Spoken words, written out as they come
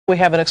We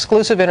have an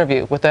exclusive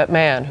interview with that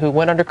man who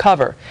went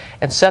undercover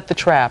and set the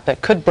trap that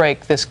could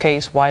break this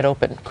case wide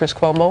open. Chris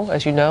Cuomo,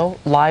 as you know,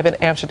 live in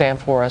Amsterdam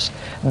for us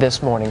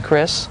this morning.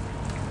 Chris?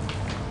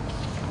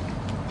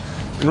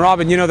 And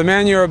Robin, you know, the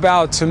man you're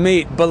about to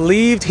meet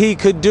believed he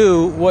could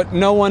do what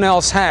no one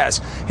else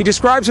has. He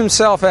describes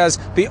himself as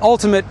the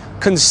ultimate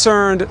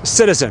concerned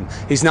citizen.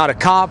 He's not a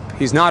cop,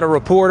 he's not a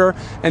reporter,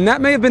 and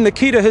that may have been the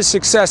key to his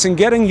success in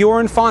getting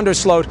Joran van der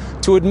Sloot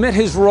to admit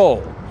his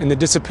role in the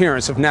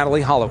disappearance of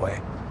Natalie Holloway.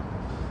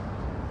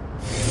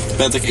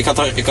 Ik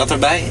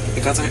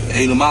had er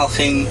helemaal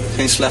geen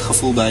slecht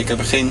gevoel bij. Ik heb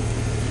er geen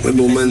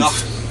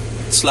nacht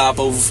slaap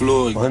over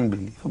verloren.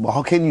 Unbelievable.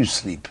 How can you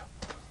sleep?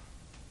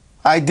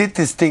 I did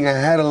this thing. I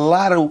had a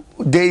lot of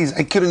days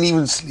I couldn't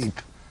even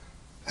sleep.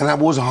 And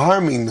I was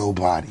harming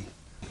nobody.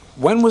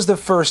 When was the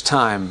first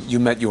time you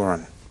met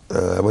Joran?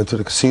 I went to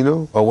the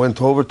casino. I went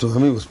over to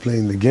him. He was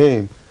playing the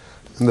game.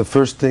 And the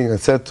first thing I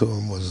said to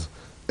him was,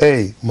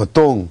 "Hey,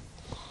 matong."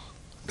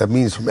 That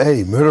means from,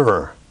 hey,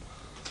 murderer.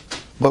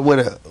 But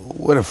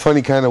with a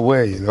funny kind of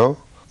way, you know?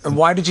 And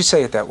why did you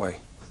say it that way?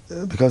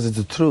 Because it's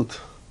the truth.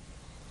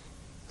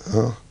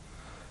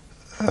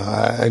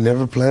 I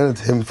never planned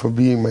him for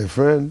being my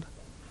friend.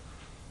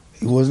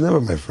 He was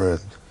never my friend.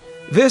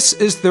 This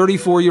is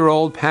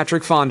 34-year-old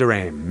Patrick van der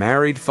Aim,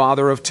 married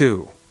father of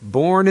two,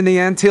 born in the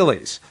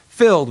Antilles,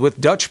 filled with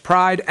Dutch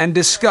pride and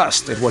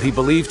disgust at what he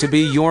believed to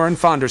be Joran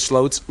van der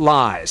Sloot's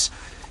lies.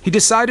 He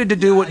decided to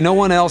do what no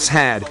one else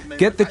had,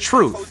 get the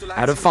truth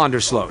out of van der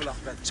Sloot.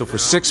 So for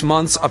 6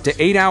 months, up to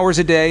 8 hours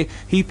a day,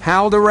 he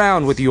palled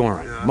around with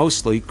Joran,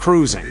 mostly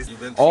cruising,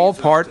 all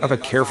part of a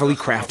carefully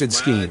crafted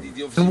scheme.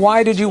 And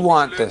why did you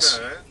want this?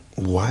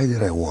 Why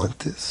did I want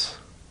this?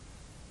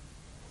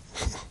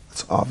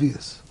 It's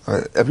obvious.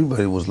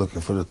 Everybody was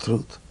looking for the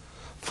truth,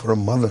 for a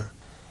mother.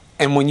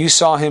 And when you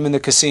saw him in the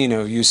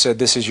casino, you said,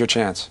 this is your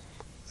chance.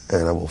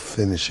 And I will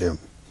finish him.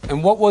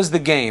 And what was the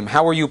game?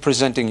 How were you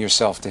presenting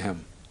yourself to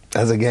him?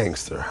 As a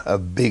gangster, a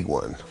big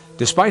one.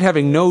 Despite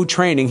having no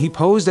training, he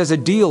posed as a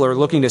dealer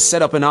looking to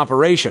set up an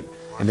operation.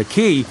 And the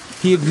key,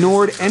 he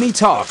ignored any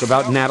talk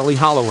about Natalie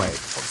Holloway.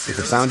 With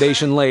the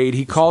foundation laid,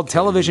 he called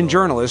television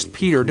journalist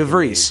Peter de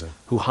Vries,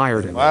 who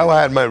hired him.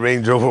 I had my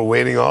Range Rover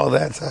waiting all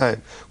that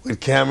time, with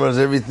cameras,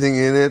 everything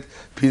in it.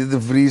 Peter de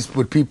Vries,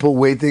 with people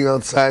waiting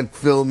outside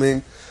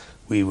filming.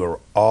 We were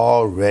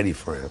all ready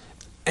for him.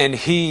 And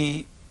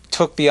he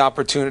took the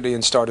opportunity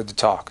and started to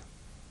talk.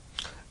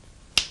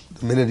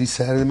 The minute he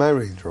sat in my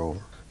Range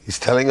Rover, he's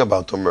telling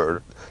about the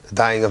murder, the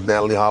dying of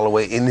Natalie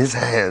Holloway in his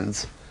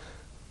hands,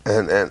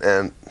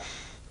 and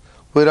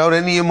without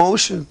any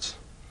emotions.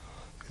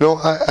 You know,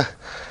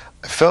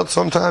 I felt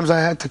sometimes I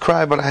had to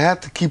cry, but I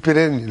had to keep it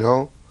in, you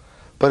know.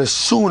 But as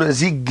soon as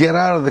he get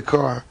out of the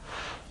car,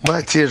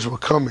 my tears were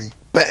coming.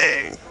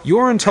 Bang!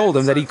 Joran told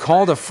him that he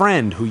called a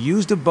friend who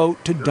used a boat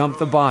to dump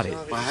the body.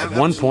 At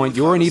one point,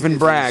 Joran even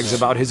brags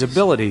about his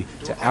ability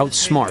to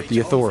outsmart the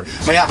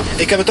authorities. Maar ja,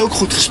 ik heb het ook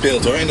goed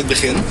gespeeld hoor, in het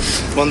begin.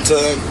 Want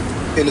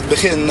in het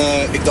begin,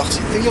 ik dacht,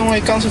 jongen,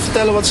 je kan ze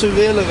vertellen wat ze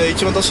willen, weet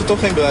je. Want als ze toch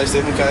geen bewijs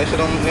tegen me krijgen,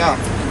 dan ja,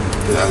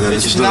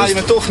 weet je, ze naaien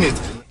me toch niet.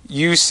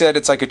 You said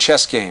it's like a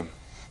chess game.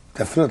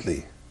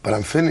 Definitely. But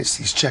I'm finished.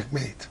 He's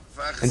checkmate.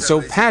 And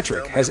so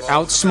Patrick has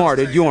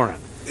outsmarted Joran,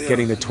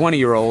 getting the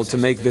 20-year-old to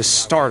make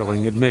this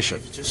startling admission.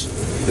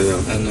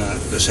 En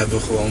dus hebben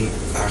we gewoon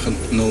haar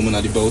genomen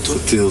naar die boot.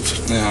 Getild.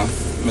 Ja,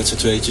 met z'n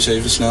tweetjes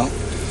even snel.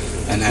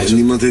 En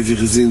niemand heeft je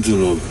gezien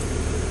toen ook.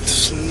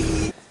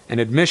 An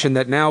admission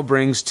that now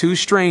brings two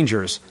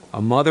strangers,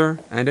 a mother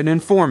and an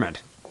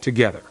informant,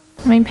 together.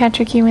 I mean,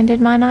 Patrick, you ended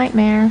my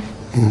nightmare.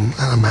 And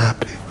I'm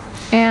happy.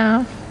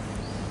 Yeah.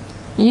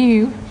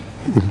 You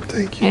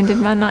Thank you. ended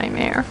my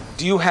nightmare.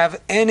 Do you have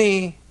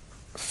any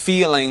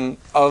feeling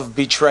of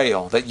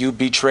betrayal, that you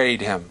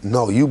betrayed him?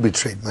 No, you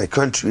betrayed my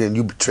country and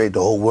you betrayed the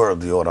whole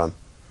world, Joran.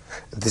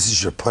 This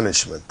is your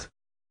punishment.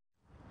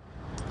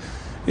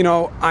 You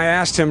know, I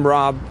asked him,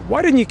 Rob,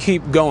 why didn't you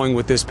keep going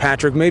with this,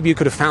 Patrick? Maybe you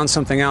could have found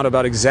something out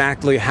about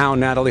exactly how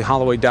Natalie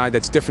Holloway died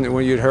that's different than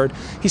what you'd heard.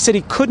 He said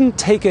he couldn't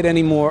take it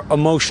anymore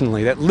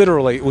emotionally, that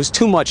literally it was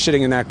too much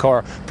sitting in that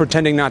car,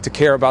 pretending not to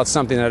care about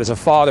something that as a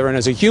father and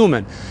as a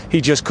human, he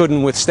just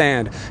couldn't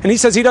withstand. And he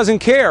says he doesn't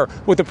care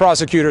what the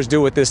prosecutors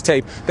do with this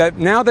tape, that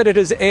now that it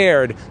has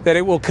aired, that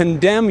it will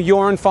condemn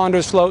Joran van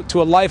der Sloot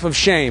to a life of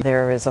shame.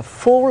 There is a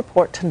full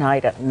report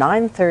tonight at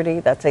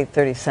 9:30, that's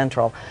 8:30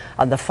 Central,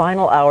 on the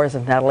final hours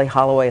of Natalie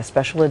Holloway, a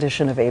special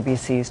edition of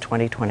ABC's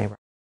 2020.